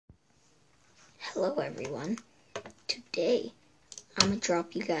Hello everyone. Today I'm gonna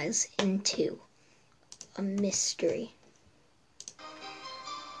drop you guys into a mystery.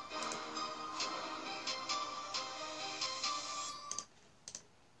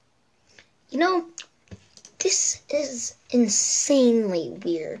 You know, this is insanely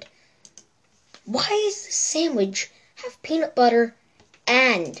weird. Why does the sandwich have peanut butter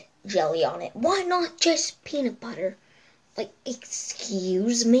and jelly on it? Why not just peanut butter? Like,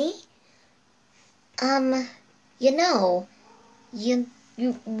 excuse me? You know, you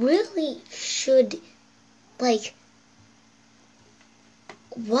really should, like,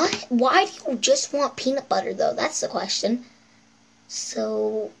 what? Why do you just want peanut butter, though? That's the question.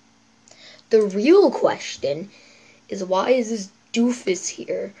 So, the real question is, why is this doofus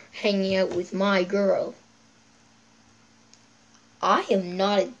here hanging out with my girl? I am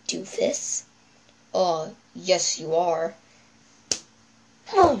not a doofus. Yes you are.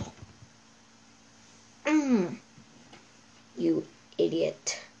 Oh! You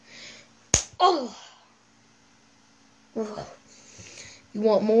idiot. Oh! Oh. You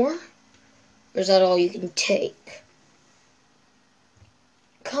want more? Or is that all you can take?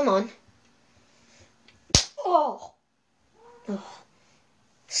 Come on. Oh! Oh.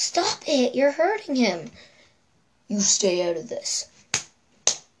 Stop it! You're hurting him. You stay out of this.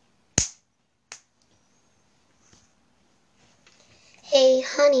 Hey,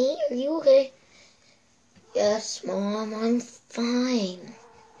 honey, are you okay? Yes, Mom, I'm fine.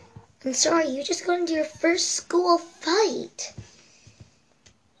 I'm sorry, you just got into your first school fight.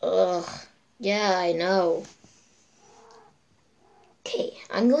 Ugh, yeah, I know. Okay,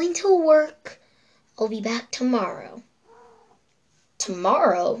 I'm going to work. I'll be back tomorrow.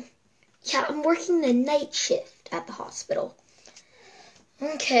 Tomorrow? Yeah, I'm working the night shift at the hospital.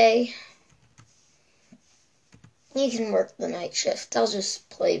 Okay. You can work the night shift. I'll just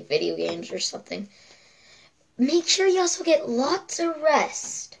play video games or something. Make sure you also get lots of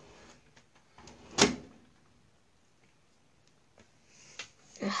rest.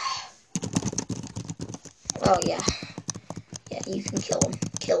 Oh, yeah. Yeah, you can kill him.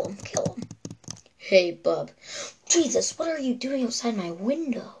 Kill him. Kill him. Hey, bub. Jesus, what are you doing outside my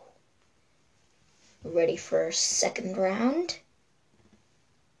window? Ready for a second round?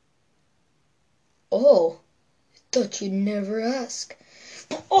 Oh, I thought you'd never ask.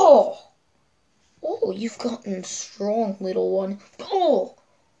 Oh! Oh, you've gotten strong, little one. Oh!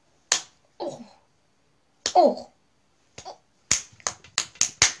 Oh! Oh!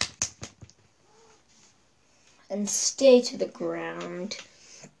 And stay to the ground.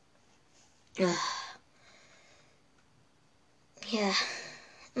 Yeah,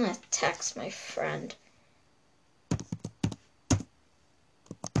 I'm gonna text my friend.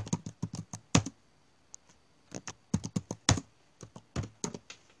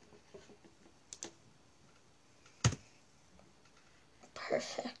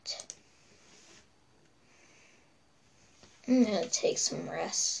 Perfect. I'm gonna take some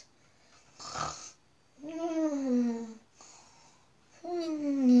rest.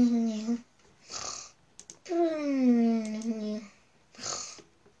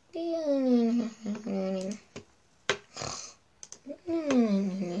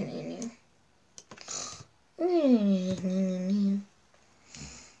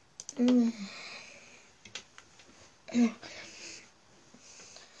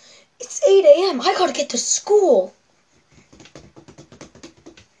 It's 8 a.m. I gotta get to school.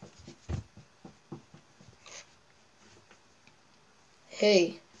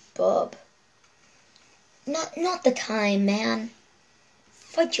 Hey, bub. Not the time, man.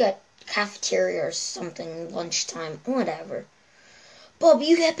 Fight you at cafeteria or something, lunchtime, whatever. Bub,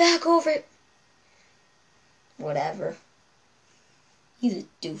 you get back over it. Whatever. He's a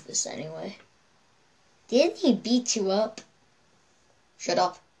doofus anyway. Didn't he beat you up? Shut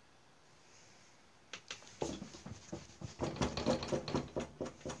up.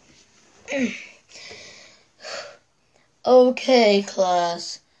 Okay,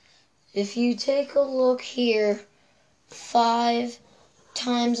 class. If you take a look here, 5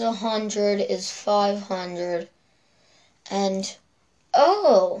 times 100 is 500. And,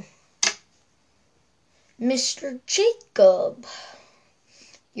 oh, Mr. Jacob,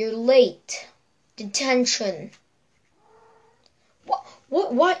 you're late. Detention. What?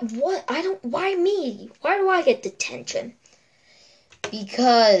 Why me? Why do I get detention?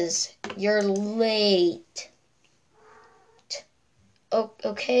 Because you're late.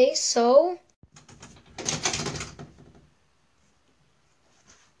 Okay, so?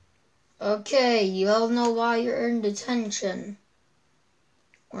 Okay, you all know why you're in detention.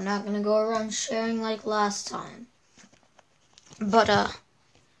 We're not gonna go around sharing like last time. But,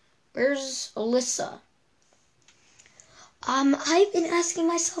 Where's Alyssa? I've been asking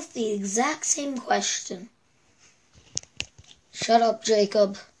myself the exact same question. Shut up,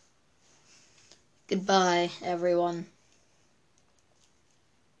 Jacob. Goodbye, everyone.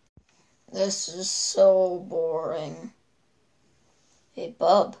 This is so boring. Hey,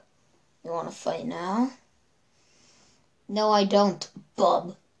 Bub, you want to fight now? No, I don't,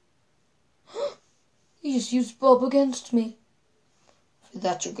 Bub. You just used Bub against me. For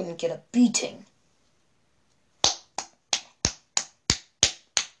that, you're gonna get a beating.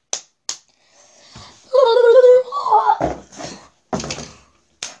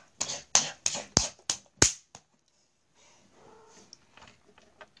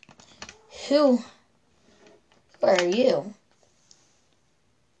 Who are you?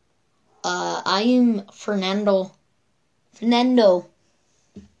 I am Fernando. Fernando,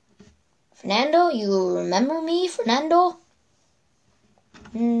 you remember me, Fernando?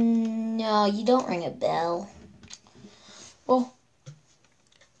 No, you don't ring a bell. Well,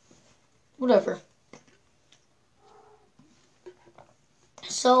 whatever.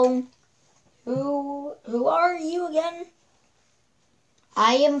 So, who are you again?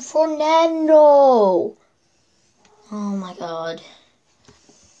 I am Fernando. Oh my God.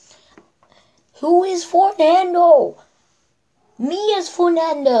 Who is Fernando? Me is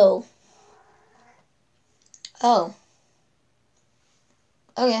Fernando. Oh.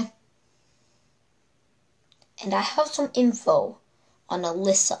 Okay. And I have some info on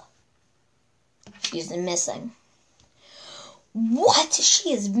Alyssa. She's missing. What?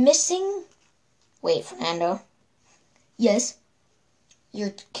 She is missing? Wait, Fernando. Yes?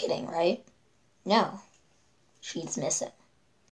 You're kidding, right? No. She's missing.